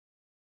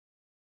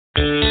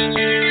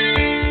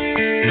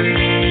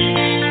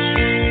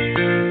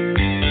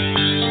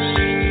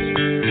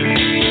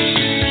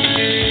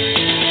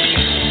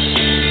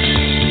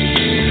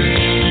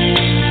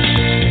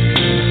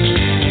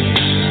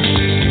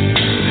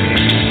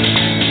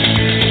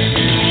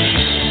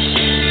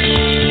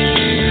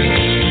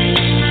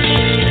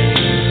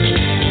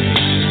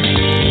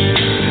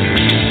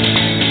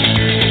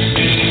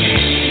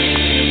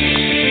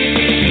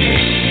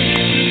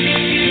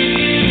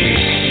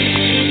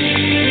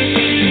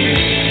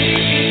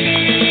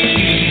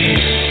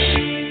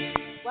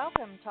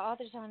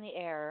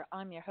Air.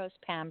 I'm your host,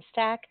 Pam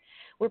Stack.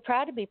 We're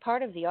proud to be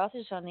part of the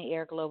Authors on the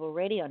Air Global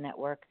Radio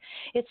Network.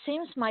 It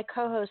seems my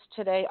co-hosts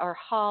today are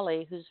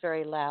Holly, who's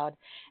very loud,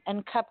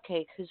 and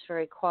Cupcake, who's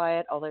very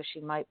quiet, although she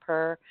might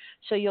purr.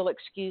 So you'll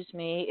excuse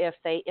me if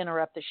they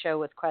interrupt the show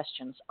with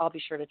questions. I'll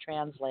be sure to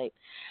translate.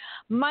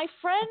 My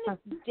friend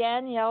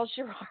Danielle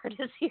Girard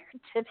is here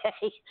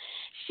today.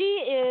 She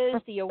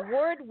is the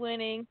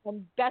award-winning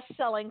and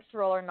best-selling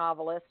thriller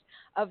novelist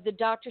of the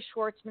Dr.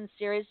 Schwartzman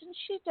series, and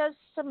she does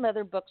some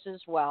other books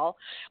as well.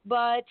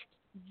 But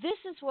this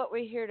is what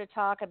we're here to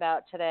talk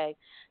about today.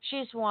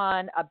 She's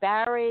won a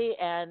Barry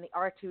and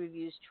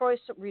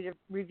the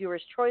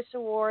Reviewers' Choice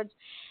Awards,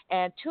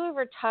 and two of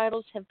her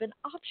titles have been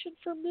optioned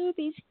for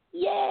movies.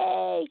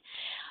 Yay!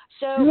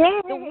 So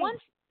Yay! the one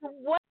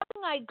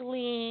thing I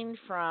gleaned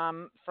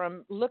from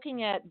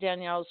looking at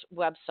Danielle's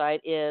website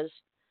is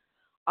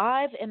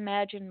I've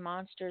imagined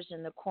monsters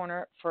in the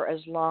corner for as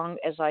long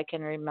as I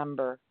can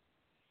remember.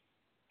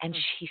 And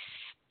she's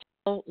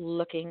still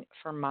looking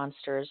for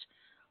monsters.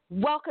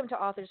 Welcome to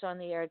Authors on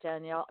the Air,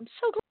 Danielle. I'm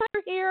so glad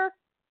you're here.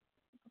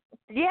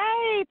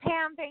 Yay,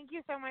 Pam. Thank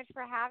you so much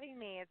for having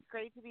me. It's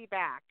great to be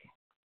back.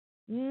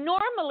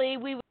 Normally,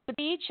 we would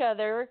see each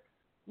other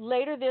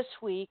later this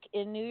week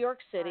in New York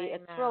City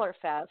at Thriller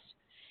Fest.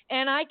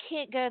 And I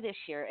can't go this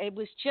year. It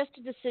was just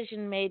a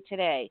decision made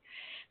today.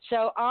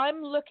 So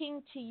I'm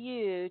looking to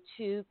you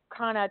to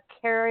kind of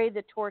carry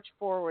the torch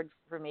forward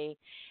for me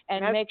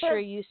and make sure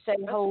you say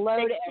hello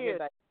to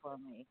everybody for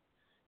me.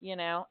 You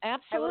know,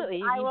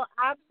 absolutely. I will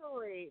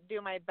absolutely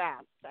do my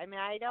best. I mean,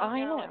 I don't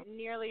know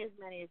nearly as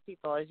many as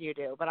people as you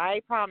do, but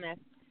I promise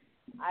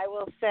I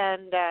will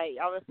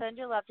send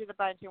you love to the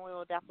bunch, and we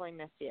will definitely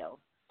miss you.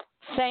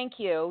 Thank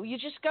you. You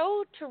just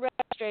go to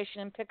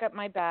registration and pick up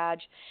my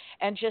badge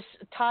and just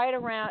tie it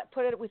around,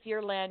 put it with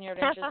your lanyard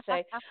and just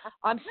say,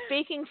 I'm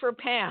speaking for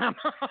Pam.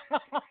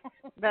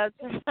 Well,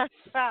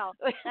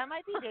 that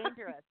might be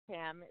dangerous,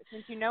 Pam,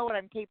 since you know what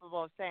I'm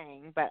capable of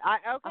saying. But I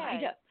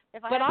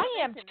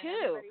am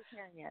too.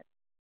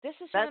 This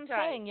is what I'm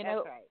saying. You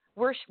know,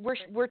 we're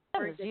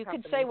friends. You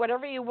can say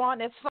whatever you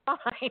want. It's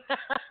fine.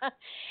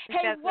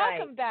 Hey,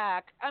 welcome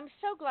back. I'm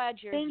so glad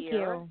you're here. Thank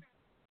you.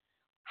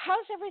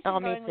 How's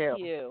everything going with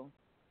you?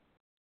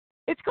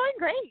 It's going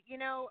great. You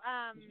know,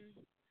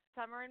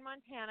 summer in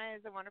Montana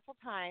is a wonderful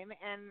time.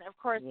 And, of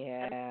course,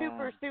 I'm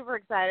super, super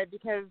excited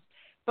because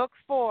book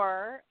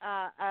 4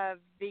 of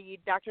the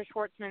Dr.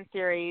 Schwartzman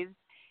series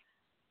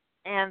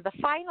and the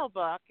final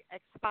book,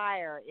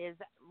 Expire, is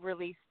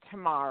released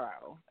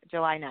tomorrow,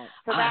 July 9th.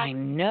 So I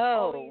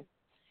know.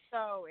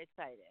 So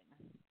exciting.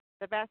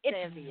 The best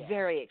day of the year. It's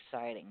very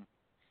exciting.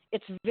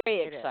 It's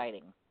very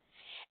exciting.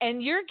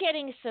 And you're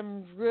getting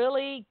some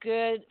really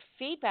good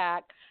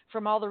feedback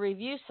from all the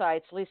review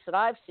sites, at least that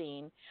I've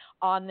seen,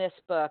 on this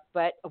book.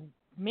 But,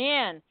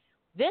 man,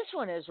 this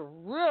one is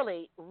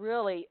really,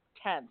 really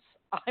tense.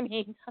 I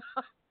mean,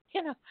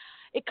 you know,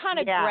 it kind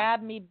of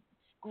grabbed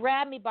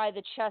me by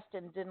the chest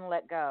and didn't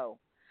let go.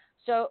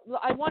 So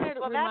I wanted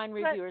to remind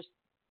reviewers,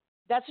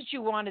 that's what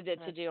you wanted it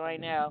to do, I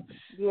know.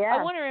 Yeah.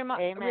 I want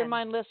to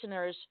remind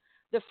listeners,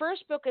 the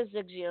first book is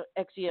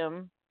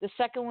Exhume, the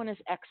second one is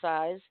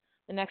Excise,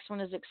 the next one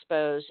is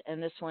Expose,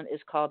 and this one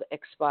is called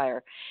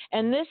Expire.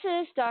 And this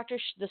is Dr.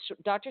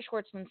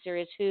 Schwartzman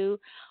series, who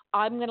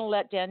I'm going to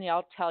let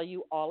Danielle tell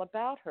you all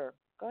about her.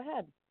 Go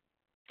ahead.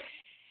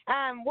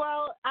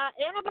 Annabelle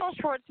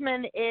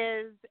Schwartzman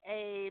is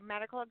a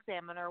medical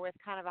examiner with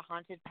kind of a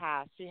haunted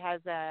past. She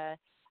has a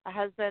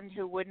husband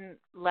who wouldn't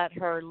let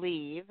her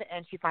leave,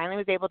 and she finally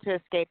was able to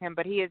escape him,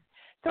 but he is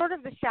sort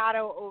of the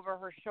shadow over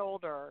her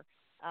shoulder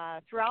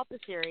throughout the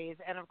series.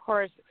 And, of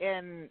course,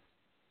 in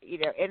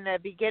the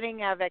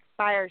beginning of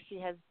Expire,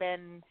 she's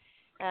been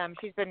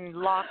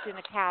locked in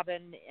a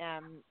cabin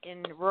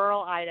in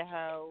rural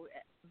Idaho,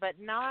 but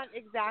not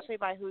exactly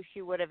by who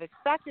she would have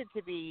expected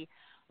to be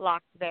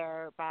locked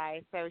there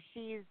by. So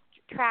she's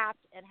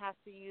trapped and has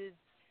to use,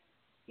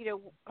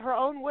 her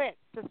own wits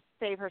to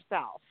save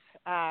herself.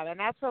 And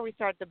that's where we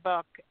start the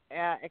book,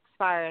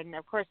 Expire. And,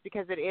 of course,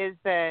 because it is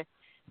the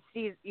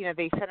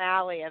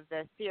finale of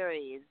the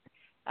series,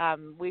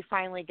 we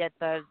finally get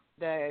the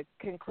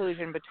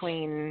conclusion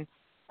between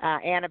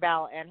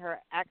Annabelle and her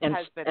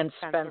ex-husband and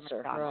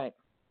Spencer. Right.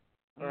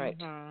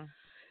 Mm-hmm.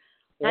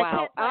 Wow. I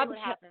can't tell you what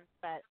happens,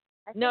 but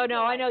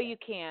I know you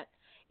can't.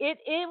 It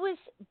was,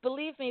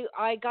 believe me,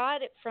 I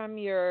got it from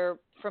your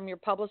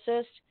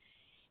publicist,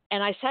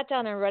 and I sat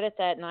down and read it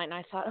that night, and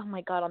I thought, oh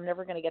my God, I'm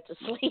never going to get to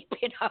sleep,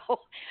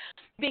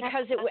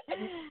 because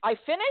I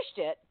finished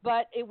it,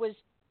 but it was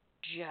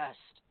just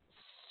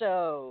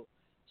so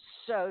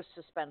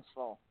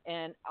suspenseful,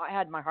 and I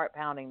had my heart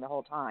pounding the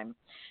whole time.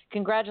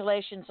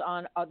 Congratulations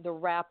on the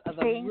wrap of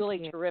a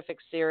really terrific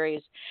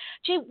series.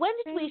 Gee, when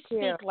did we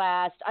speak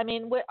last? I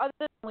mean, other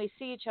than we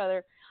see each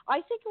other, I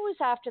think it was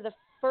after the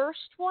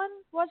first one.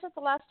 Was it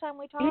the last time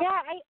we talked?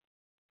 Yeah,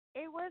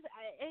 it was.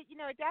 It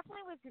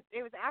definitely was.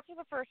 It was after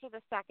the first or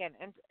the second.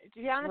 And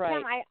to be honest,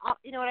 Tim,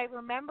 what I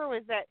remember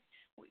was that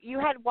you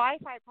had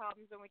Wi-Fi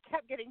problems and we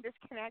kept getting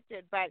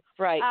disconnected. But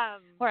Right.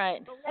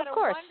 But we had Of a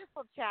course.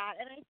 wonderful chat,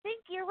 and I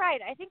think you're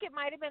right. I think it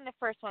might have been the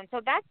first one.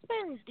 So that's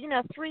been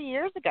 3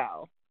 years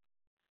ago.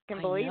 Can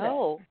believe I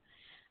know.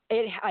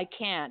 I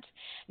can't.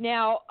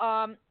 Now,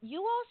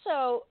 you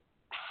also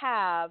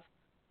have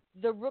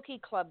the Rookie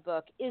Club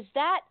book. Is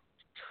that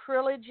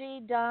trilogy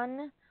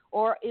done,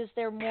 or is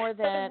there more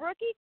So than? the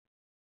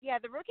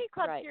Rookie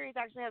Club Right. series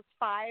actually has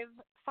five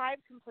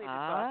completed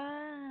books.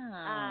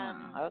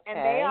 Okay. And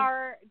they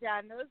are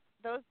done.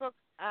 Those books.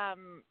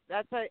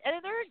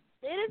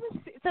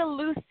 It's a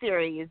loose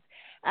series.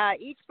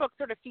 Each book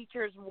sort of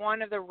features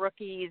one of the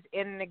rookies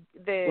in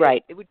the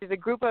Right. which is a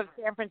group of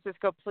San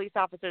Francisco police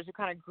officers who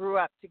kind of grew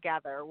up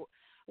together,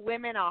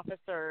 women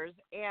officers,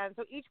 and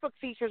so each book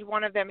features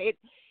one of them. It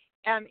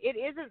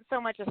isn't so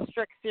much a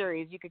strict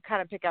series. You could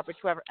kind of pick up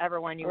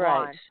whichever one you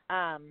want.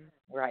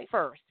 Right.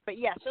 First, but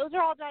yes, those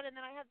are all done. And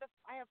then I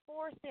have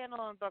 4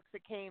 standalone books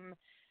that came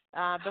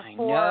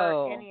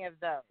before any of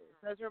those.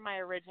 Those were my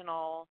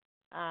original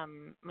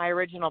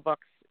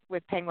books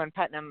with Penguin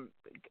Putnam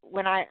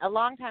a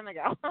long time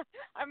ago.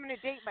 I'm going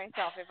to date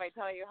myself if I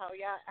tell you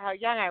how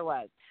young I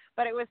was.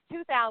 But it was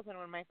 2000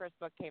 when my first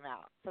book came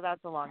out, so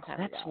that's a long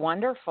time ago. That's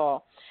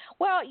wonderful.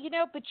 Well,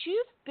 but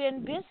you've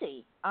been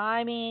busy.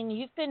 I mean,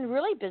 you've been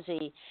really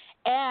busy,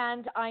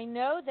 and I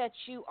know that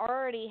you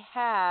already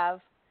have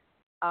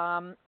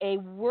a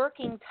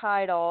working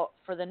title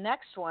for the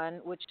next one,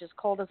 which is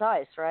Cold as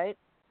Ice, right?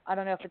 I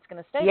don't know if it's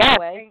going to stay that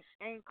way.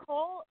 And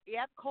Cold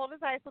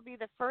as Ice will be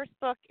the first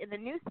book in the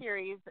new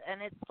series,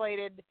 and it's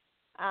slated,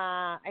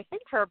 I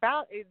think, for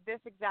about this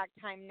exact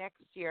time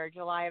next year,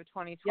 July of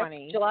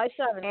 2020. Yep, July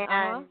 7th.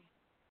 And,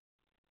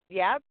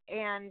 Yep,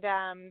 and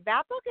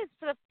that book is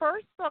the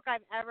first book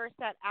I've ever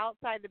set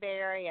outside the Bay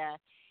Area,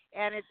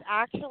 and it's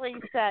actually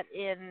set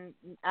in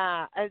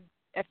a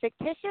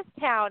fictitious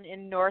town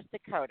in North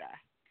Dakota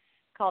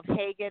called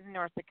Hagen,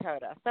 North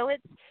Dakota. So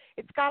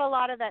it's got a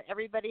lot of that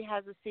everybody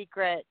has a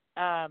secret.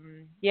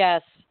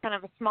 Yes. Kind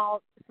of a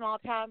small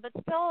town, but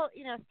still,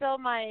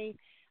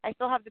 I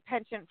still have the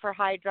penchant for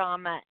high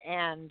drama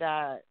and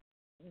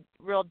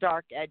real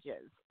dark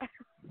edges.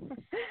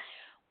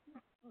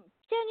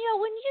 Danielle,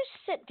 when you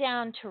sit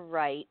down to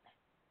write,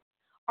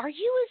 are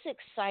you as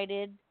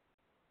excited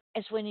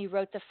as when you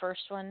wrote the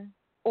first one,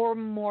 or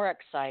more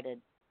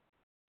excited?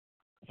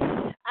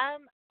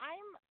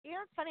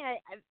 It's funny.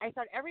 I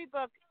start every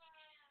book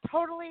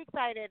totally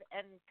excited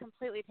and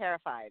completely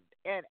terrified,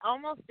 and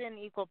almost in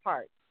equal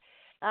parts.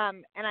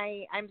 And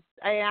I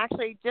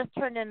actually just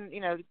turned in.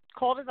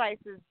 Cold as Ice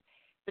is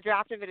the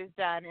draft of it is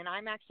done, and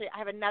I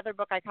have another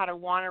book I kind of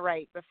want to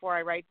write before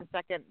I write the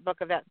second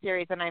book of that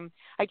series, and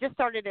I just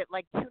started it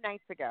like 2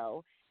 nights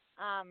ago.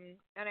 And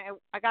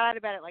I got out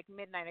of bed at like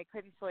midnight. I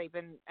couldn't sleep,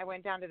 and I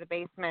went down to the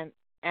basement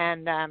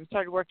and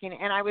started working.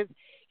 And I was,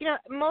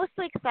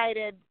 mostly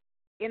excited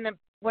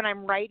when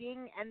I'm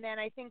writing, and then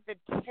I think the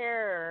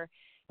terror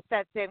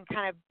sets in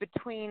kind of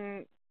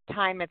between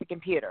time at the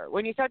computer.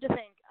 When you start to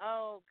think,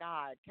 oh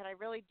God, can I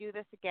really do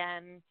this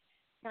again?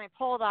 Can I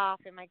pull it off?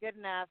 Am I good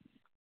enough?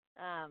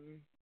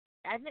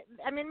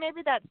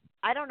 Maybe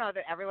I don't know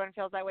that everyone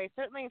feels that way.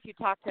 Certainly if you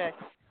talk to,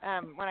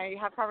 when I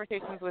have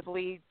conversations with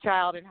Lee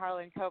Child and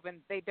Harlan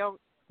Coben, they don't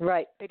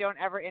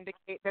ever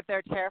indicate that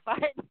they're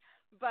terrified.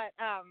 But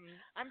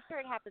I'm sure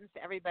it happens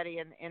to everybody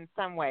in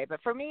some way.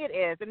 But for me it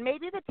is. And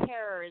maybe the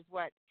terror is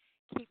what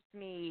keeps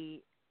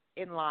me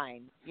in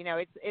line.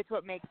 It's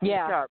what makes me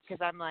sharp,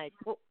 because I'm like,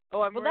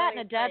 I'm really that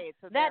and afraid.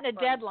 a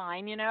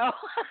deadline,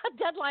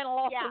 deadline will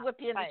also whip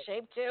you into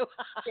shape too.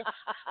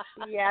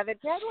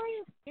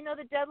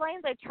 The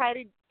deadlines I try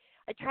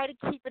to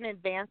keep in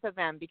advance of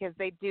them, because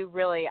they do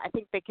really, I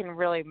think they can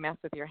really mess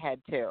with your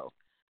head too.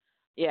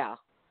 Yeah.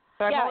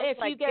 So if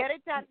you get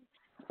it done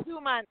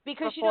 2 months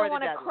because you don't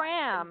want to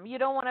cram. You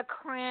don't want to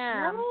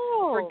cram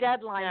for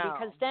deadline,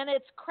 because then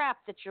it's crap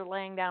that you're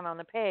laying down on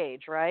the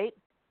page, right?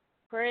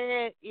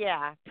 Pretty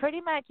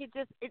much.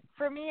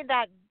 For me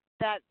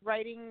that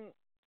writing,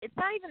 it's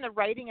not even the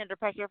writing under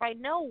pressure. If I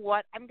know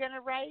what I'm going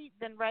to write,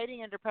 then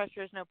writing under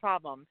pressure is no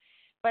problem.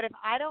 But if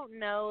I don't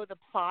know the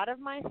plot of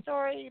my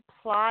story,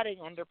 plotting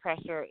under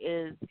pressure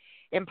is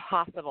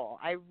impossible.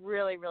 I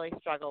really, really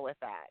struggle with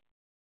that.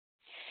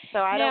 So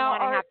I don't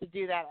want to have to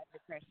do that under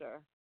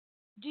pressure.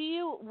 Do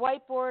you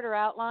whiteboard or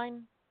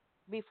outline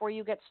before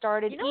you get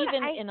started,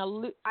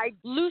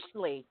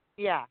 loosely?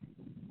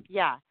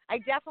 Yeah, I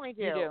definitely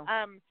do. You do.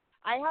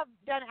 I have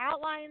done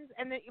outlines,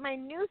 and my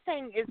new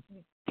thing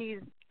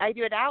is I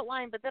do an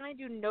outline, but then I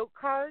do note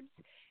cards,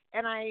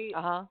 and I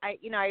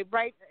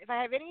write, if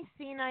I have any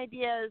scene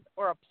ideas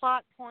or a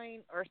plot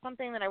point or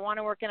something that I want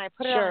to work in, I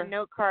put it on a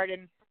note card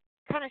and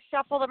kind of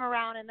shuffle them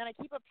around, and then I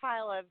keep a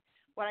pile of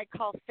what I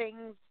call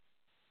things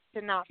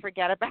to not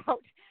forget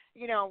about,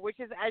 which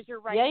is, as you're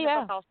writing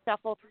the book, I'll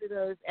shuffle through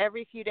those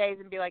every few days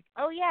and be like,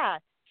 oh yeah,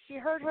 she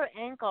hurt her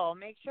ankle.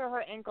 Make sure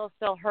her ankle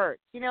still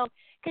hurts.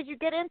 Because you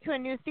get into a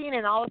new scene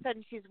and all of a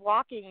sudden she's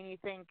walking and you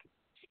think,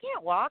 she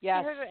can't walk. She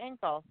hurt her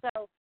ankle.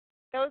 So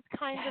those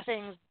kinds of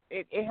things,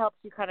 it helps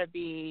you kind of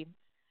be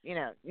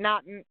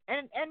not and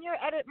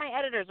my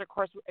editors are, of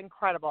course,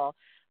 incredible.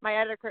 My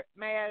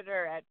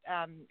editor at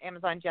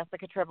Amazon,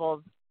 Jessica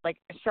Tribble's like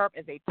sharp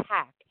as a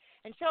tack,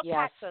 and she'll Yes.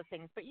 catch those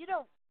things. But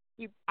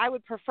I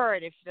would prefer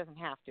it if she doesn't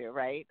have to,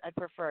 right? I'd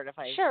prefer it if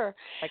I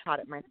caught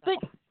it myself. But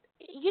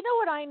you know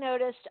what I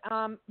noticed?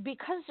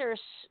 Because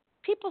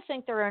people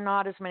think there are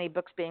not as many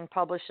books being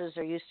published as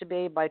there used to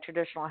be by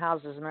traditional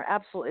houses, and they're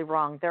absolutely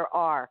wrong. There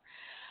are.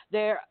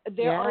 There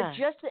are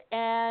just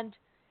and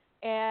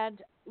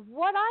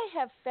what I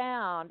have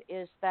found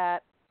is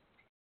that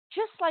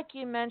just like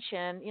you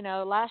mentioned,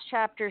 last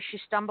chapter she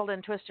stumbled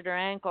and twisted her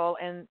ankle,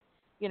 and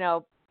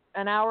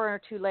an hour or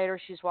two later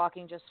she's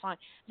walking just fine.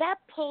 That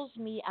pulls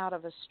me out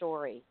of a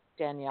story,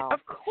 Danielle.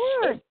 Of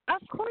course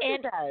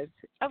it does.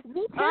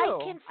 Me too.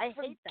 I can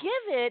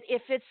forgive it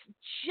if it's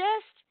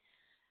just.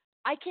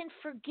 I can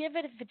forgive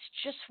it if it's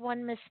just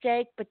one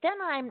mistake, but then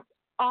I'm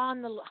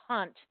on the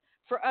hunt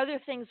for other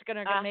things that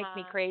are going to make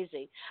me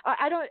crazy.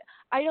 I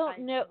don't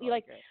know.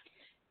 Like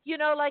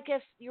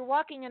if you're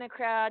walking in a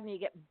crowd and you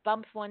get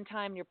bumped one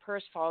time, your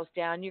purse falls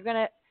down, you're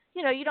gonna,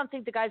 you don't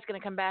think the guy's going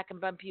to come back and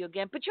bump you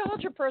again, but you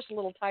hold your purse a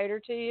little tighter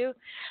to you,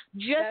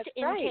 just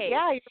in case.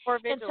 Yeah, you're more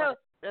vigilant. And so,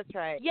 that's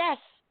right. Yes.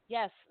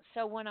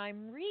 So when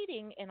I'm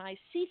reading and I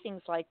see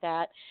things like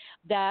that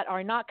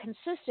are not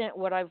consistent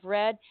what I've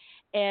read,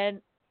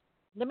 and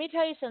let me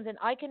tell you something.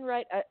 I can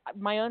write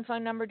my own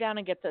phone number down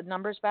and get the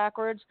numbers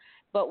backwards.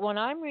 But when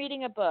I'm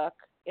reading a book,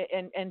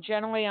 and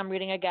generally I'm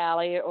reading a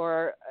galley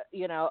or,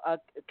 a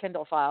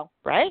Kindle file.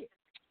 Right.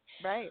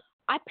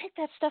 I pick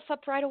that stuff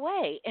up right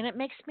away, and it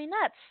makes me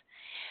nuts.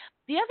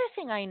 The other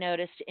thing I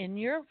noticed in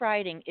your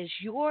writing is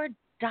your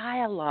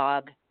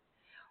dialogue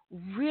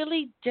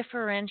really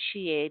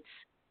differentiates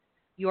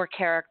your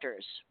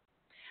characters.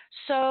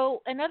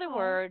 So, in other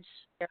words,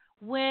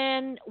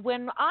 when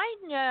I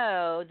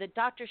know that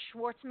Dr.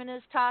 Schwartzman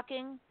is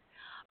talking,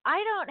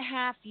 I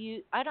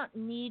don't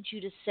need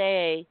you to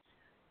say,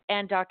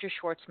 and Dr.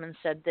 Schwartzman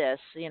said this,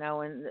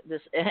 and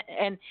this,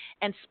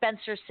 and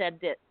Spencer said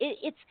that.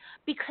 It's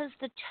because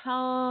the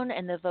tone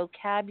and the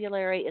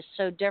vocabulary is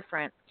so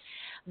different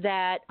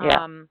that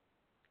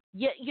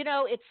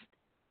it's.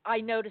 I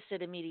notice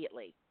it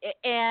immediately,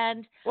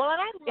 and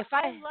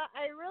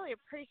I really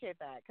appreciate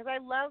that, because I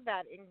love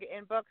that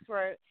in books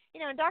where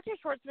and Dr.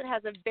 Schwartzman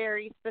has a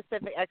very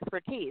specific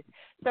expertise.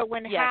 So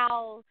when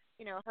Hal,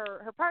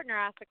 her partner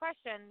asked the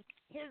question,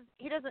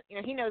 he doesn't,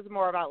 he knows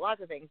more about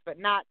lots of things, but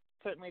not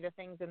certainly the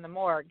things in the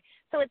morgue.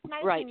 So it's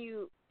nice when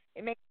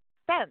it makes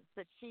sense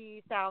that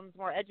she sounds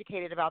more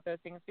educated about those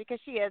things, because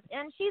she is,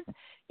 and she's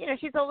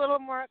a little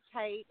more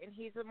uptight, and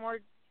he's a more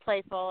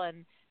playful,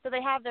 and so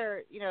they have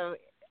their,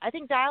 I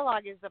think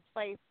dialogue is the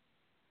place.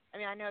 I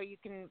mean, I know you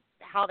can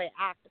how they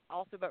act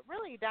also, but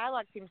really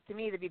dialogue seems to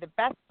me to be the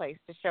best place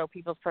to show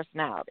people's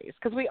personalities,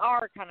 because we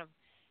are kind of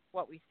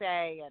what we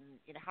say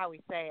and how we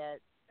say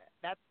it.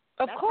 That's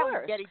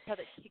how we get each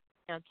other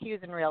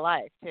cues in real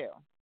life too.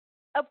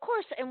 Of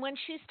course, and when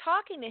she's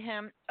talking to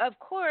him, of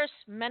course,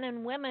 men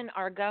and women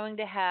are going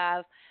to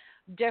have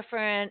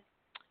different,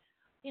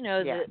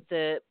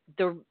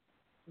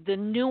 the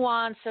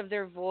nuance of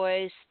their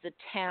voice, the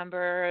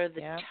timbre,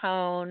 the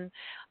tone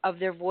of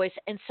their voice.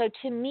 And so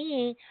to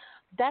me,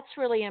 that's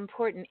really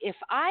important. If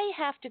I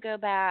have to go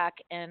back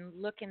and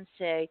look and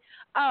say,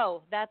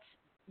 oh, that's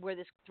where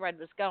this thread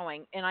was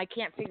going, and I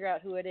can't figure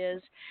out who it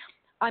is,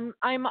 I'm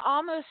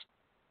almost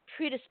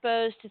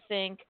predisposed to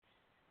think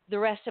the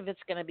rest of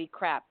it's going to be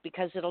crap,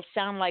 because it'll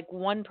sound like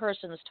one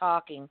person is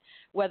talking,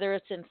 whether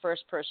it's in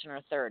first person or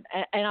third.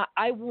 And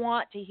I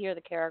want to hear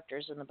the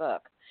characters in the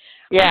book.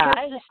 Yeah,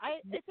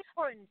 it's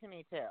important to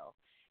me too,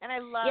 and I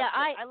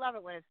love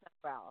it when it's done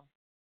well.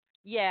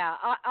 Yeah,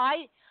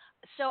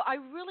 so I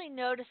really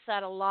noticed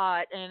that a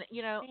lot, and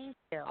Thank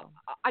you.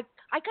 I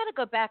got to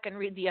go back and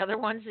read the other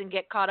ones and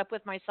get caught up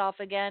with myself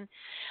again.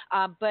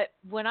 But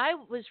when I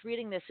was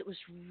reading this, it was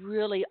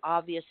really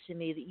obvious to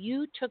me that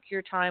you took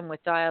your time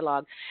with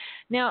dialogue.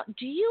 Now,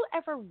 do you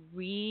ever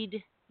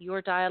read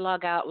your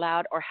dialogue out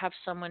loud, or have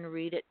someone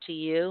read it to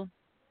you?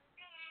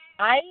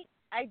 I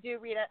do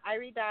read it. I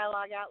read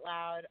dialogue out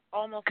loud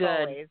almost Good.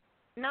 always.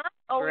 Not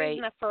always Great.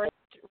 in the first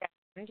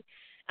round.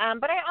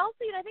 But I also,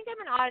 I think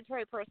I'm an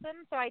auditory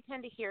person, so I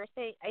tend to hear.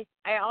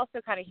 I also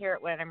kind of hear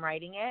it when I'm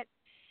writing it.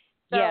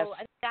 So yes. I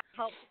think that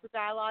helps with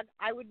dialogue.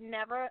 I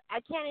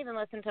can't even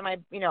listen to my,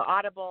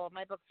 Audible.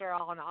 My books are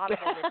all on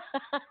Audible.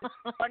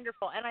 It's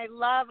wonderful. And I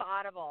love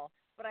Audible.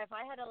 But if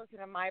I had to listen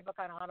to my book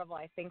on Audible,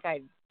 I think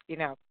I'd,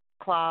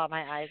 claw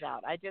my eyes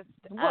out. I just,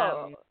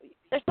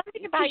 there's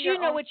something about you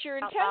know what your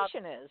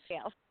intention is.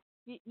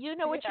 Yeah. You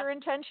know what your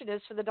intention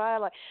is for the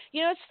dialogue.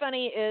 What's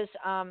funny is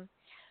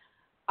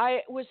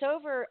I was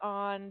over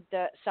on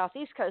the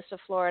southeast coast of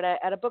Florida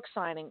at a book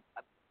signing,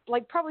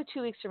 like probably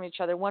 2 weeks from each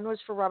other. One was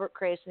for Robert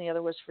Crace and the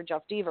other was for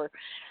Jeff Deaver.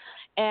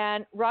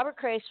 And Robert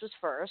Crace was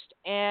first,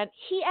 and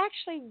he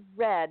actually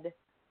read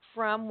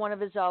from one of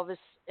his Elvis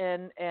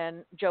and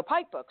Joe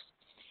Pike books.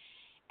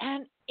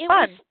 And it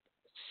was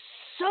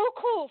so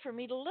cool for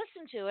me to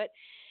listen to it,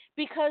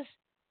 because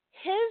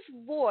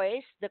his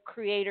voice, the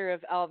creator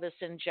of Elvis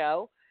and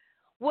Joe,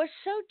 was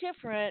so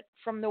different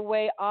from the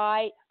way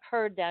I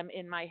heard them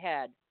in my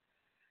head.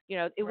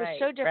 It was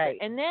so different. Right.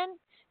 And then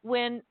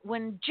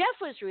when Jeff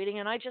was reading,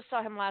 and I just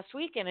saw him last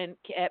weekend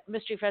at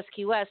Mystery Fest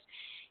Key West,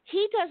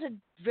 he does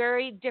a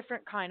very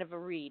different kind of a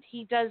read.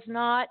 He does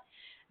not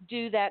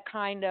do that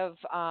kind of,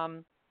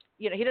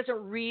 he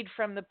doesn't read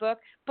from the book.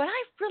 But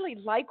I really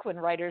like when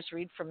writers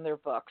read from their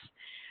books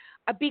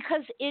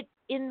because it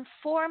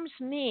informs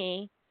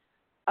me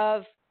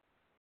of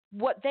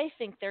what they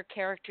think their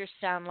characters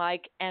sound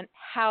like and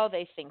how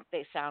they think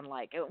they sound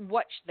like and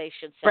what they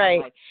should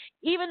sound like.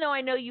 Even though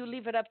I know you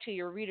leave it up to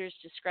your reader's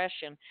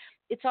discretion,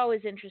 it's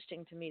always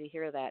interesting to me to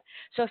hear that.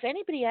 So if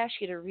anybody asks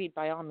you to read,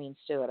 by all means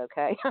do it,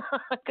 okay?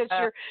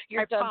 Because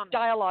your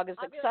dialogue is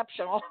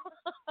exceptional.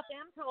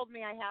 Sam told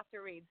me I have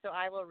to read, so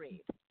I will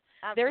read.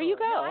 Absolutely. There you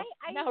go.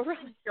 I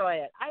really enjoy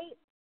it.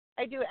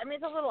 I do. I mean,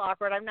 it's a little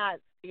awkward. I'm not,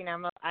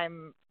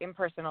 I'm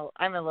impersonal.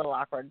 I'm a little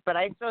awkward, but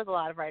I suppose a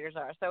lot of writers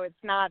are. So it's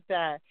not.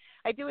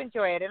 I do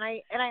enjoy it, and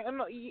I,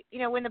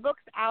 when the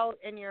book's out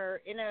and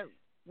you're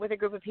with a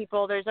group of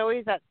people, there's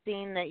always that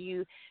scene that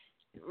you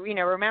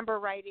remember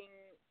writing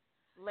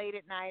late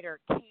at night or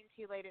came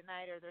to you late at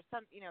night, or there's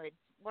some, it's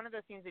one of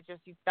those scenes that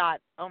just you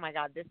thought, oh my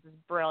God, this is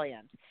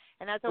brilliant,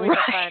 and that's always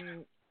a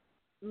fun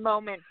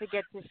moment to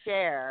get to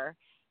share.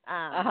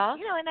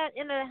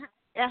 In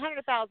the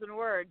 100,000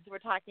 words, we're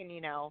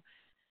talking,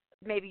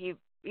 maybe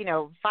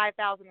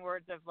 5,000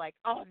 words of like,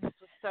 oh, this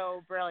was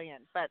so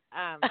brilliant. But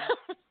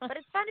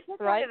it's fun to pick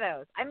one of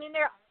those. I mean,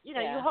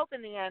 you hope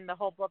in the end the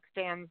whole book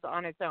stands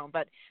on its own.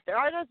 But there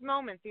are those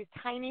moments, these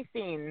tiny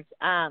scenes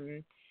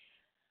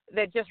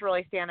that just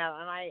really stand out.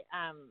 And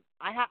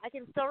I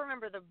can still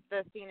remember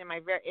the scene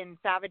in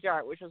Savage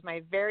Art, which was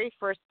my very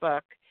first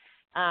book,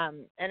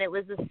 and it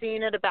was the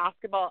scene at a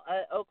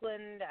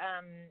Oakland.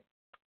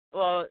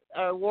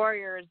 A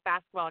Warriors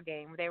basketball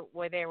game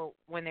when they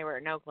were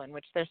in Oakland,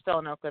 which they're still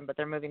in Oakland, but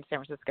they're moving to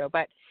San Francisco.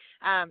 But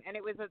and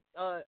it was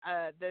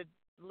the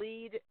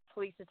lead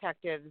police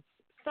detective's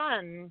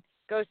son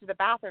goes to the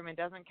bathroom and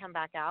doesn't come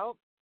back out,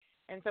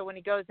 and so when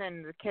he goes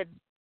in, the kid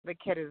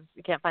is,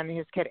 you can't find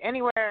his kid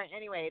anywhere.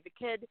 Anyway, the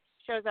kid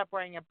shows up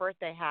wearing a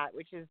birthday hat,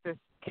 which is this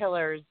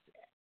killer's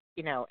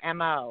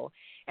MO.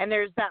 And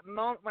there's that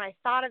moment when I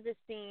thought of this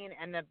scene,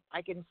 and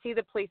I can see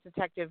the police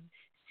detective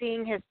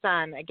seeing his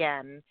son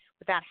again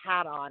with that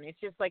hat on. It's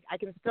just like I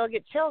can still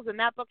get chills, and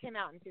that book came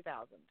out in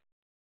 2000.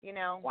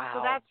 Wow.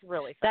 So that's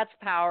really fun. That's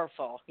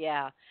powerful.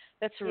 Yeah,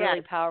 that's really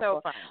powerful.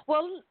 So fun.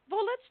 Well,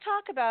 let's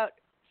talk about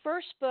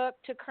first book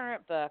to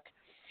current book.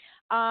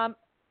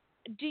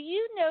 Do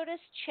you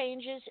notice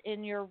changes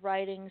in your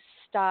writing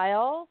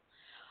style?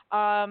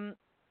 And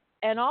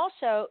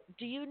also,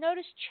 do you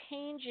notice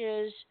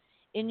changes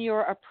in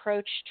your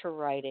approach to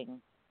writing?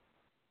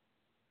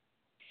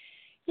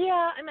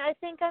 Yeah, I mean, I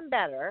think I'm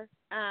better.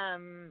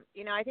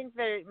 I think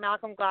that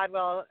Malcolm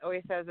Gladwell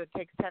always says it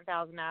takes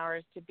 10,000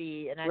 hours to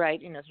be an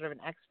sort of an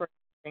expert.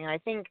 And I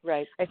think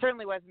I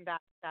certainly wasn't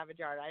that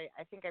Savage Art.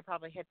 I think I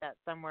probably hit that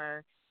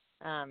somewhere,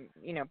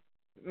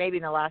 maybe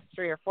in the last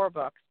 3 or 4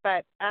 books.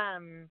 But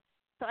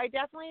so I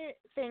definitely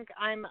think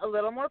I'm a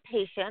little more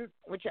patient,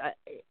 which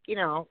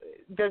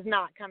does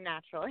not come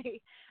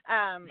naturally,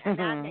 and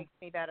that makes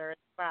me better as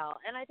well.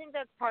 And I think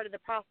that's part of the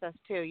process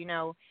too.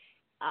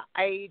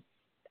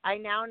 I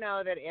now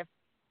know that if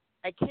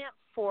I can't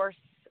force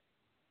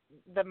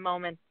the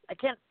moment, I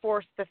can't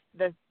force the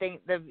thing,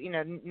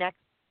 next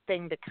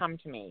thing to come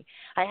to me.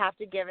 I have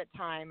to give it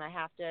time. I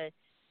have to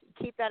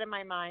keep that in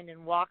my mind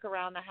and walk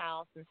around the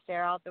house and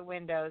stare out the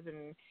windows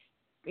and,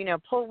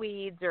 pull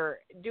weeds or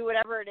do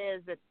whatever it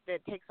is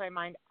that takes my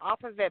mind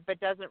off of it, but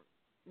doesn't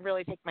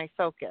really take my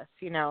focus,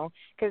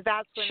 because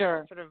that's when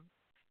sort of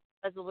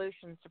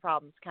resolutions to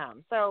problems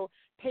come. So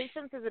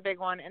patience is a big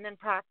one. And then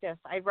practice.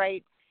 I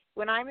write.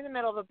 When I'm in the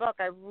middle of a book,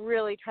 I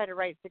really try to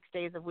write 6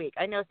 days a week.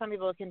 I know some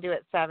people can do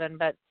it 7,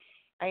 but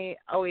I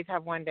always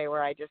have one day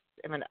where I just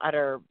am an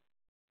utter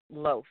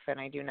loaf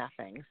and I do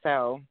nothing.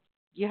 So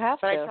you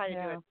have to. I try to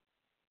do it.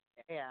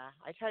 Yeah,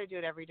 I try to do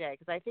it every day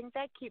because I think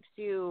that keeps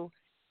you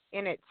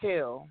in it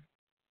too.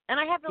 And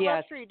I have the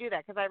luxury to do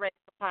that because I write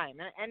full time.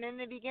 And in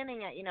the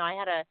beginning, I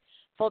had a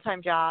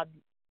full-time job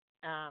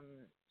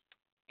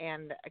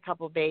and a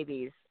couple of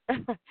babies,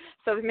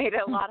 so it made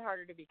it a lot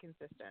harder to be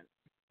consistent.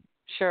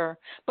 Sure,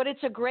 but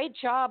it's a great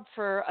job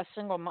for a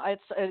single.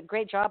 It's a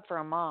great job for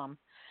a mom,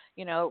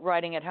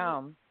 writing at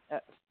home.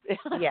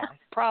 Yeah,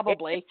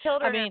 probably. If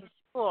children are in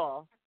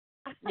school.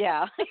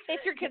 Yeah,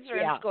 if your kids are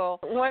in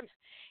school.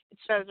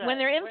 When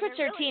they're infants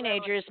or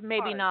teenagers,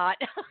 maybe not.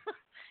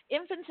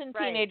 Infants and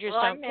teenagers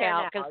don't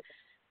count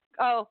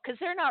because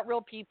they're not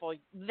real people.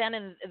 Then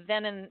in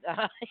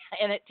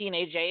at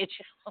teenage age,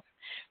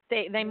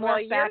 they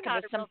morph back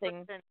into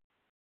something.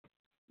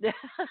 Yeah,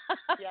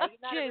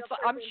 you're not a real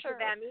person to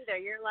them either.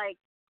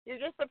 You're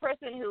just the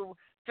person who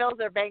fills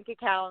their bank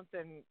accounts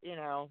and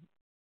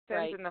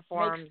sends in the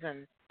forms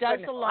and does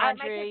the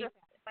laundry.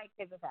 My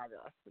kids are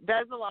fabulous.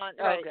 Does the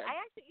laundry. Oh, good. I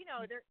actually,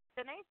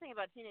 the nice thing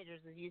about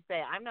teenagers is you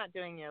say, I'm not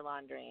doing your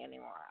laundry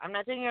anymore. I'm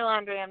not doing your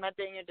laundry. I'm not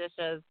doing your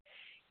dishes.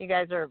 you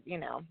guys are,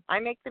 I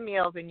make the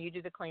meals and you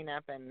do the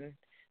cleanup, and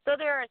so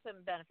there are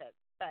some benefits.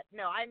 But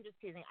no, I'm just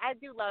teasing. I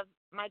do love,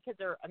 my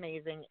kids are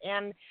amazing,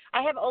 and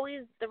I've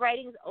always been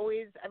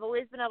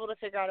able to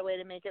figure out a way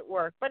to make it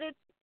work. But it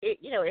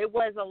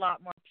was a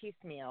lot more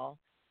piecemeal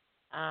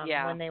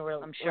when they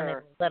were I'm sure. when they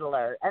were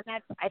littler, and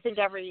that's, I think,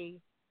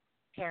 every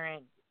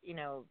parent,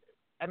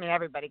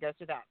 everybody goes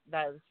through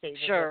those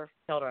stages Sure. with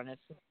children.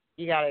 It's just,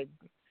 you got to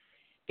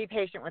be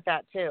patient with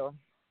that too.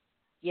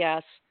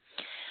 Yes.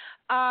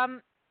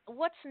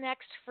 What's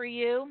next for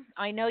you?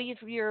 I know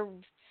you're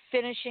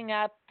finishing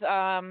up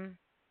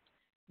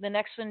the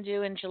next one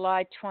due in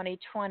July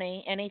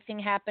 2020. Anything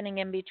happening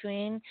in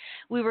between?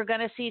 We were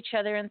going to see each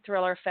other in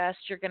Thriller Fest.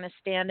 You're going to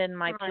stand in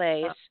my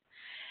place.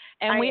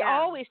 And we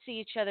always see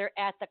each other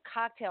at the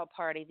cocktail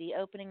party, the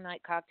opening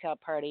night cocktail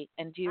party.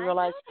 And do you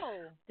realize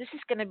this is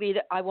going to be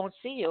I won't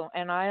see you,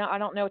 and I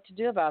don't know what to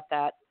do about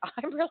that.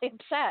 I'm really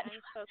upset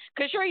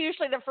because you're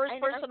usually the first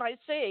person I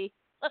see.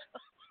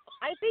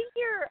 I think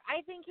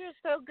you're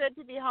so good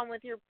to be home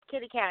with your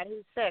kitty cat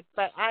who's sick,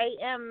 but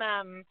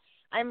I'm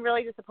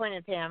really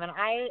disappointed, Pam, and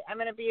I'm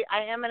going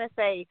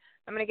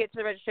to get to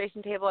the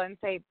registration table and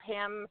say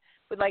Pam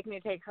would like me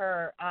to take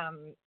her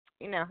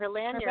her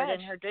lanyard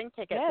and her drink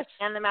ticket to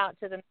hand them out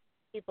to the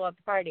people at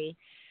the party.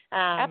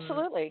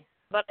 Absolutely.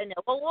 But I know.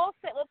 Well, we'll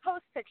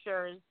post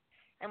pictures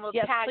and we'll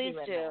tag you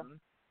in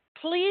them.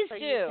 Please so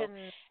do.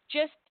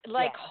 Just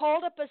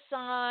hold up a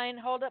sign,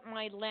 hold up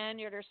my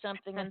lanyard or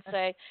something, and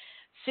say,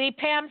 "See,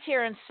 Pam's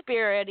here in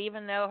spirit,"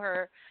 even though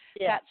her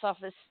cat's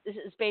office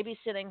is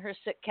babysitting her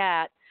sick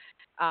cat.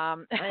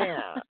 All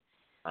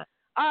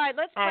right,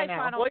 let's play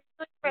final.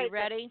 Are you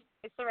ready?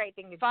 It's the right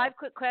thing to do. 5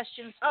 quick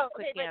questions,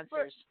 quick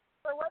answers.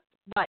 For what's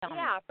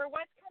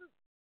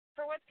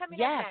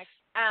coming up next,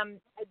 I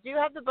do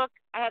have the book.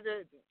 I have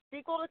the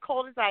sequel to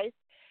Cold as Ice,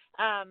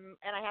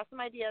 and I have some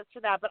ideas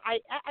for that. But I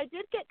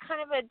did get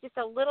kind of just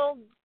a little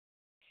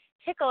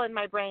tickle in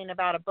my brain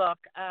about a book,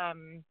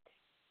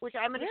 which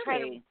I'm going to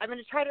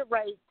try to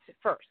write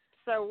first.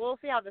 So we'll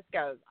see how this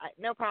goes.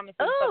 No promises.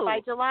 But by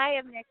July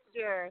of next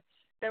year,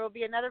 there will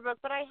be another book.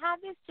 But I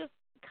have this just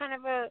kind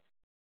of a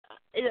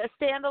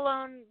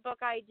standalone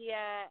book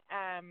idea.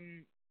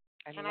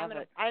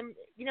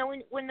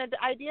 When the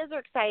ideas are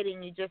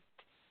exciting, you just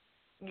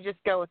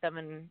go with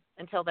them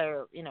until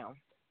they're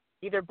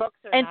either books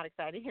are not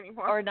exciting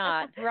anymore or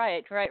not.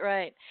 Right.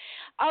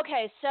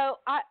 Okay, so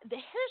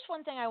here's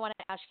one thing I want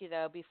to ask you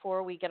though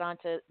before we get on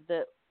to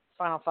the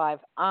final 5.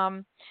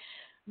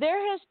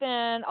 There has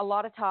been a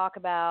lot of talk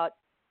about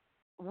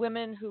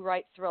women who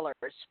write thrillers,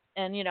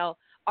 and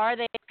are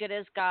they as good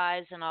as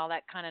guys and all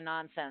that kind of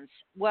nonsense.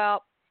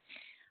 Well,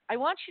 I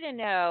want you to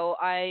know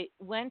I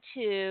went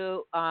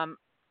to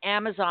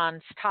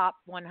Amazon's top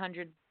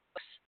 100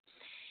 books,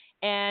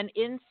 and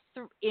in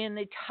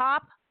the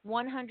top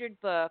 100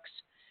 books,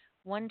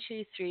 1,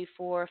 2, 3,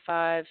 4,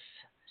 5,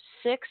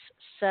 6,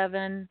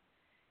 7,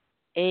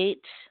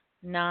 8,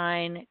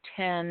 9,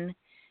 10,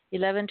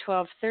 11,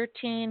 12,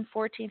 13,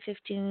 14,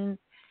 15.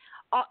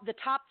 The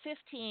top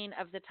 15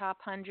 of the top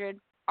 100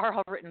 are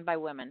all written by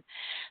women.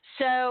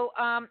 So,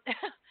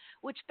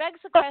 which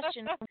begs the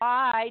question,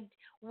 why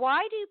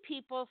do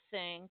people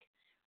think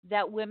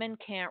that women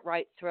can't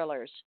write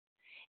thrillers?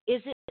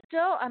 Is it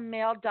still a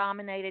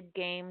male-dominated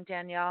game,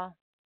 Danielle?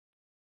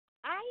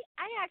 I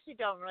actually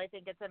don't really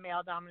think it's a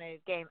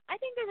male-dominated game. I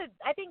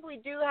think we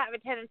do have a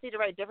tendency to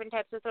write different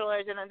types of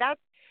thrillers, and that's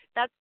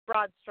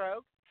broad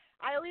strokes.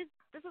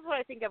 This is what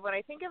I think of when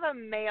I think of a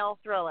male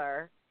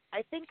thriller.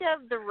 I think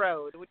of The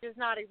Road, which is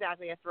not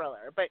exactly a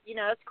thriller, but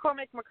it's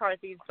Cormac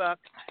McCarthy's book,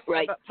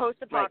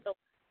 post-apocalypse. Right.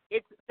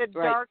 It's the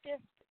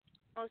darkest,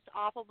 most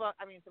awful book.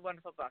 I mean, it's a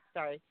wonderful book.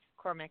 Sorry,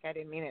 Cormac, I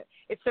didn't mean it.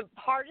 It's the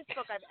hardest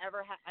book I've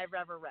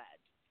ever read.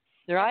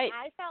 Right.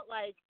 And I felt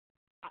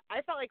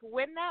like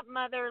when that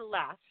mother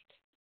left,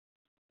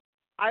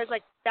 I was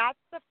like, that's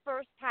the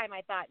first time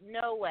I thought,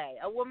 no way,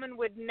 a woman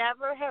would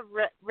never have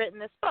written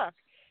this book,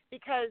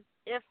 because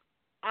if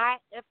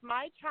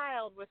my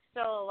child was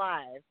still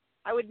alive,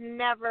 I would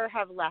never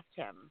have left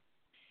him.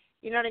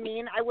 You know what I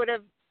mean? I would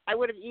have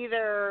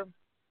either,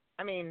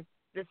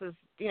 this is,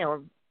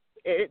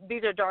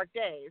 these are dark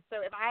days.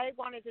 So if I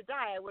wanted to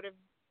die, I would have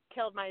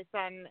killed my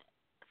son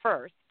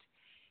first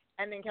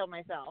and then killed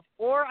myself.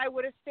 Or I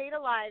would have stayed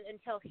alive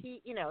until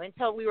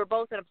until we were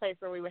both in a place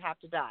where we would have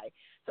to die.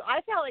 So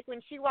I felt like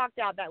when she walked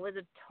out, that was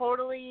a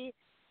totally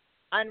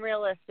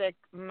unrealistic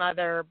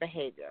mother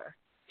behavior.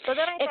 So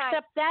then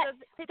Except that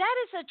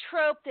is a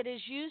trope that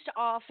is used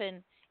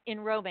often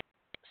in romance,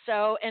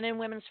 and in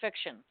women's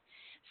fiction.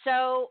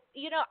 So,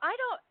 is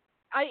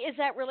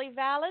that really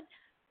valid?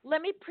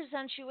 Let me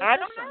present you with I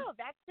this don't know. one.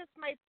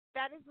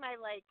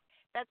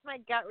 That's my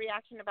gut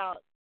reaction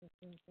about.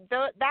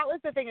 That was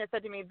the thing that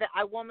said to me that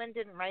a woman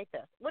didn't write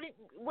this. What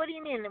do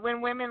you mean?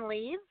 When women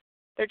leave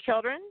their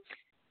children?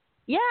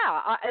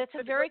 Yeah, it's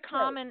a very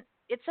common.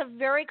 It's a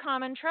very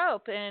common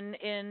trope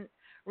in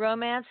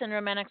romance and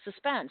romantic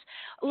suspense.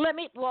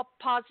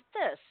 Pause at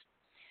this.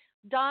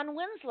 Dawn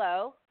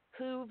Winslow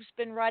who's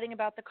been writing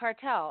about the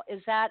cartel.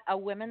 Is that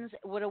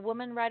would a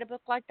woman write a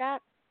book like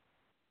that?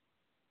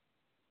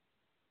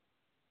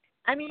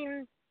 I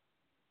mean,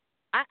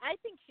 I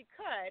think she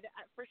could,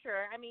 for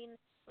sure. I mean,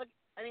 look,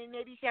 I mean,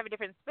 maybe she have a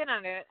different spin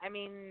on it. I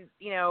mean,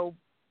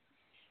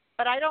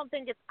 but I don't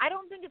think it's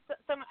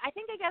some. I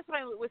think, I guess what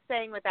I was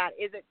saying with that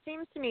is, it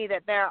seems to me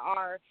that there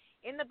are,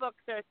 in the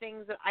books, there are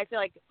things that I feel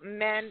like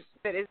men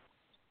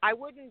I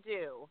wouldn't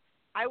do.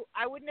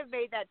 I wouldn't have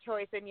made that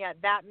choice, and yet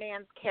that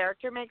man's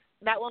character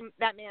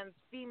that man's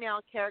female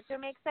character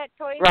makes that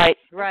choice. Right.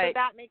 So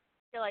that makes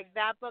me feel like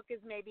that book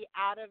is maybe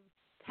out of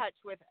touch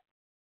with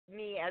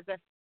me as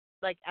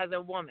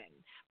a woman.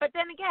 But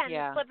then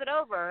again, flip it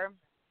over,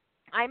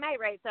 I might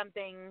write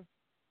something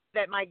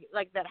that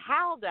that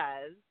Hal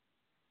does,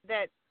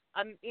 that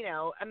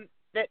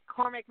that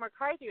Cormac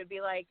McCarthy would be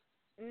like,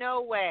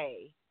 no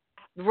way,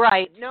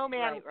 right? No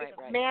man, right.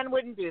 Man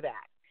wouldn't do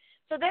that.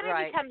 So then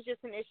it becomes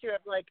just an issue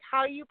of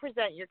how you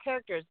present your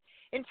characters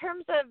in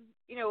terms of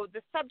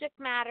the subject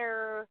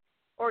matter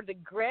or the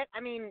grit. I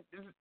mean,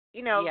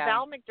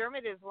 Val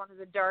McDermid is one of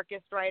the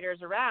darkest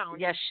writers around.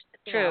 Yes,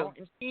 true.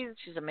 And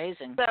she's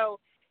amazing.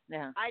 So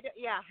yeah, I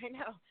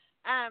know.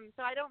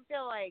 So I don't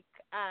feel like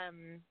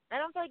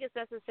it's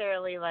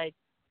necessarily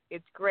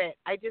it's grit.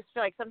 I just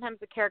feel like sometimes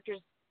the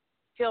characters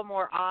feel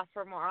more off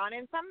or more on,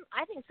 and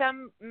I think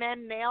some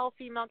men nail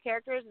female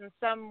characters and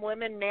some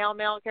women nail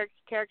male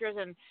characters,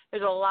 and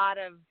there's a lot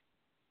of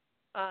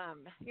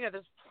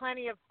there's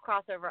plenty of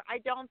crossover. I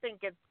don't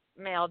think it's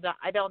male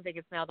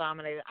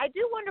dominated. I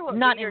do wonder what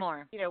not readers,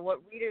 anymore.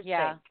 What readers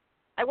think.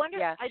 I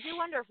do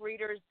wonder if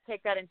readers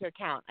take that into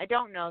account. I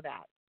don't know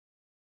that.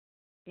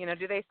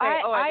 Do they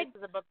say, this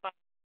is a book by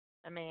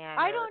a man?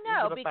 I don't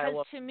know,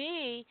 because to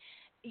me,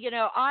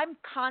 I'm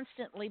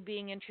constantly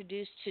being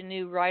introduced to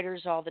new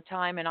writers all the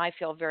time, and I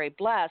feel very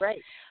blessed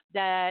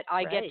that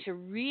I get to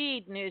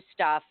read new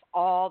stuff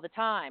all the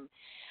time.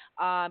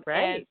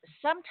 And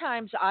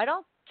sometimes I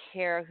don't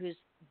care who's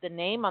the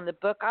name on the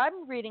book.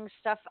 I'm reading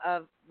stuff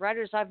of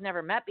writers I've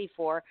never met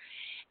before,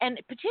 and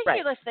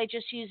particularly if they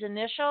just use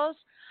initials.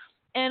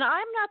 And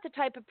I'm not the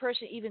type of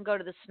person to even go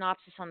to the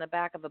synopsis on the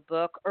back of a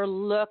book or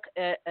look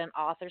at an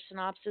author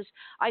synopsis.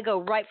 I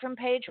go right from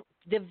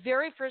the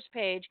very first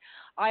page.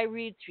 I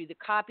read through the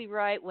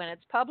copyright when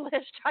it's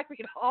published. I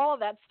read all of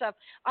that stuff.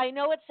 I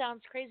know it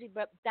sounds crazy,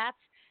 but that's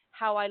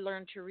how I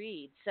learned to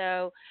read.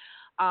 So,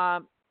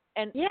 that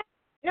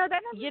doesn't sound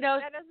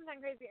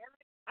crazy.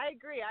 I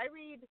agree. I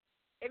read.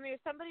 I mean,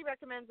 if somebody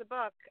recommends a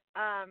book,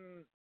 I'll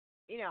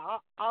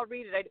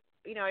read it.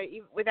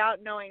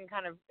 Without knowing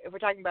kind of if we're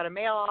talking about a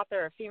male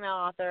author or a female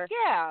author,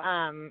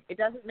 it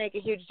doesn't make a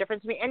huge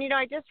difference to me. And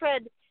I just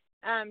read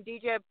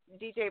DJ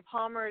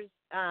Palmer's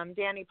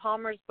Danny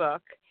Palmer's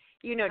book.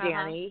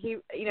 Danny, he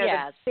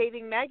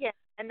Saving Megan,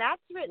 and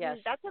that's written.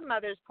 That's a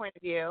mother's point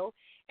of view,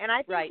 and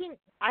I think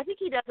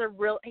he does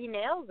he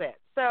nails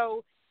it.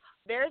 So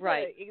there's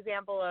an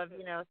example of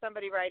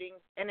somebody writing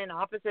in an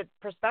opposite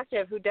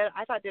perspective who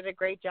I thought did a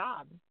great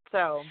job.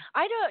 So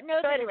I don't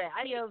know that anyway,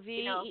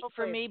 POV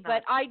for me,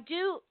 but I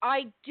do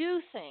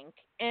think,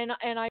 and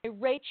I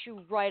rate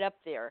you right up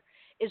there,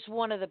 is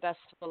one of the best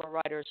thriller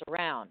writers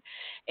around,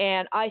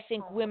 and I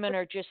think women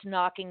are just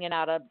knocking it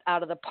out of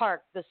the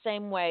park the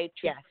same way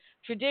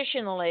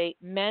traditionally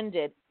men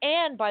did.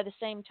 And by the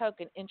same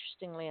token,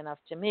 interestingly enough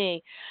to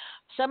me,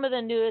 some of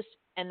the newest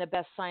and the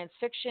best science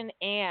fiction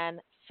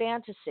and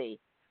fantasy,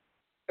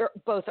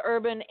 both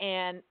urban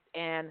and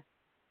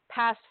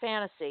past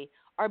fantasy,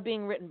 are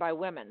being written by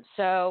women.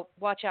 So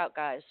watch out,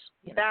 guys.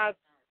 That's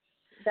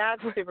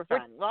super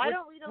fun. Well, I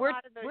don't read a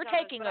lot of those. We're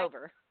taking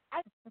over.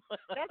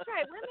 That's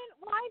right. Women.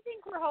 Well, I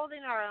think we're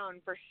holding our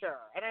own for sure,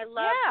 and I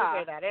love to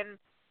hear that. And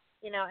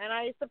and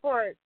I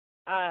support.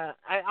 I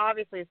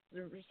obviously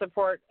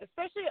support,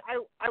 especially. I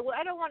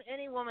don't want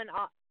any woman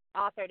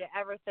author to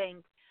ever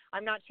think,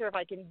 I'm not sure if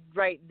I can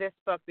write this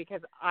book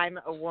because I'm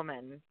a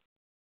woman.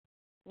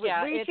 We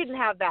shouldn't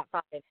have that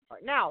thought anymore.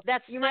 Now,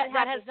 that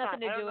has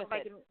nothing to do with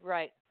it.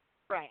 Right.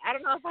 I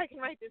don't know if I can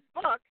write this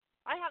book.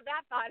 I have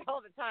that thought all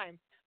the time,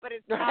 but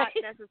it's not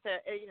necessary.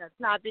 It's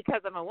not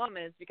because I'm a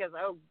woman. It's because,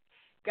 oh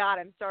God,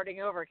 I'm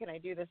starting over. Can I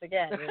do this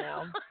again?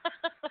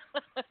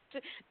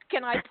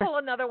 Can I pull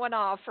another one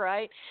off?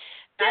 Right.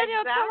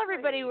 Danielle, tell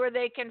everybody where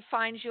they can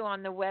find you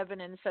on the web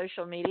and in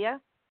social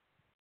media.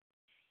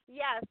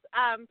 Yes,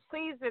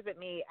 please visit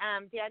me.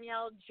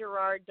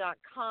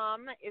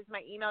 DanielleGirard.com is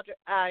my email,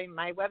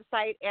 my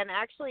website. And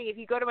actually, if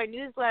you go to my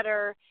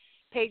newsletter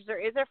page, there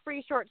is a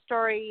free short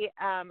story,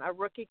 a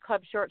Rookie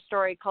Club short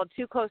story called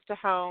Too Close to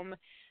Home.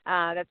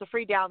 That's a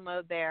free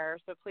download there,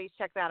 so please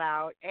check that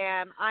out.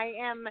 And I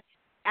am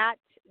at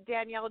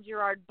Danielle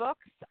Girard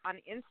Books on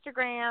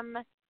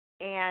Instagram,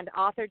 and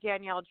author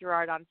Danielle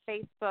Girard on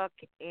Facebook,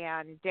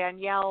 and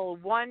Danielle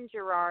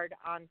Girard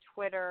on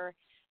Twitter.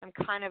 I'm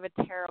kind of a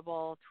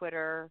terrible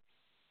tweeter,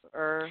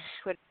 but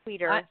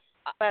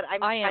I'm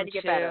trying to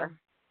get better.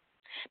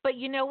 But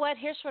you know what?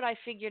 Here's what I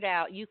figured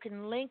out. You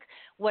can link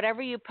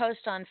whatever you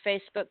post on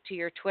Facebook to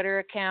your Twitter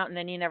account, and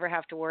then you never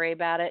have to worry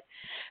about it.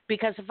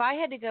 Because if I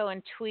had to go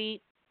and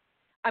tweet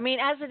I mean,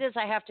 as it is,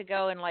 I have to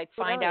go and like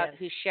find out Brilliant.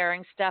 who's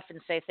sharing stuff and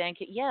say thank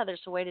you. Yeah,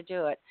 there's a way to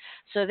do it.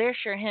 So there's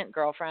your hint,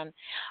 girlfriend.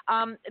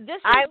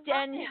 This I is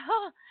love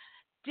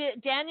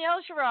it.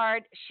 Danielle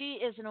Girard. She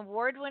is an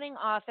award-winning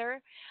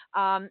author,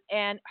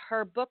 and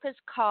her book is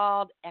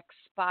called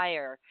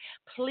Expire.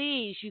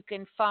 Please, you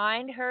can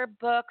find her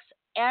books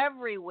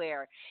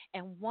everywhere.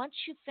 And once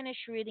you finish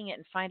reading it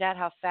and find out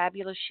how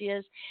fabulous she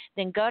is,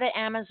 then go to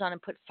Amazon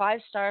and put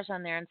 5 stars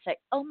on there and say,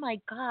 "Oh my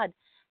God,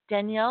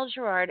 Danielle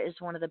Girard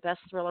is one of the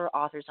best thriller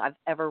authors I've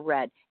ever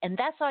read." And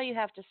that's all you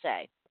have to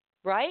say,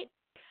 right?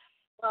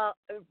 Well,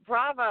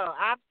 bravo.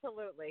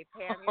 Absolutely.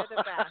 Pam, you're the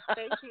best.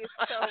 Thank you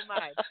so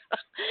much.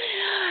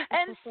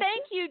 And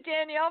thank you,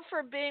 Danielle,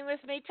 for being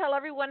with me. Tell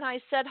everyone I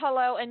said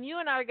hello, and you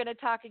and I are going to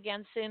talk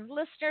again soon.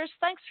 Listeners,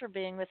 thanks for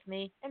being with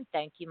me, and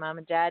thank you, Mom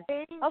and Dad.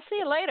 I'll see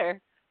you later.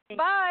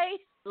 Bye.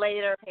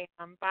 Later,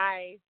 Pam.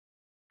 Bye.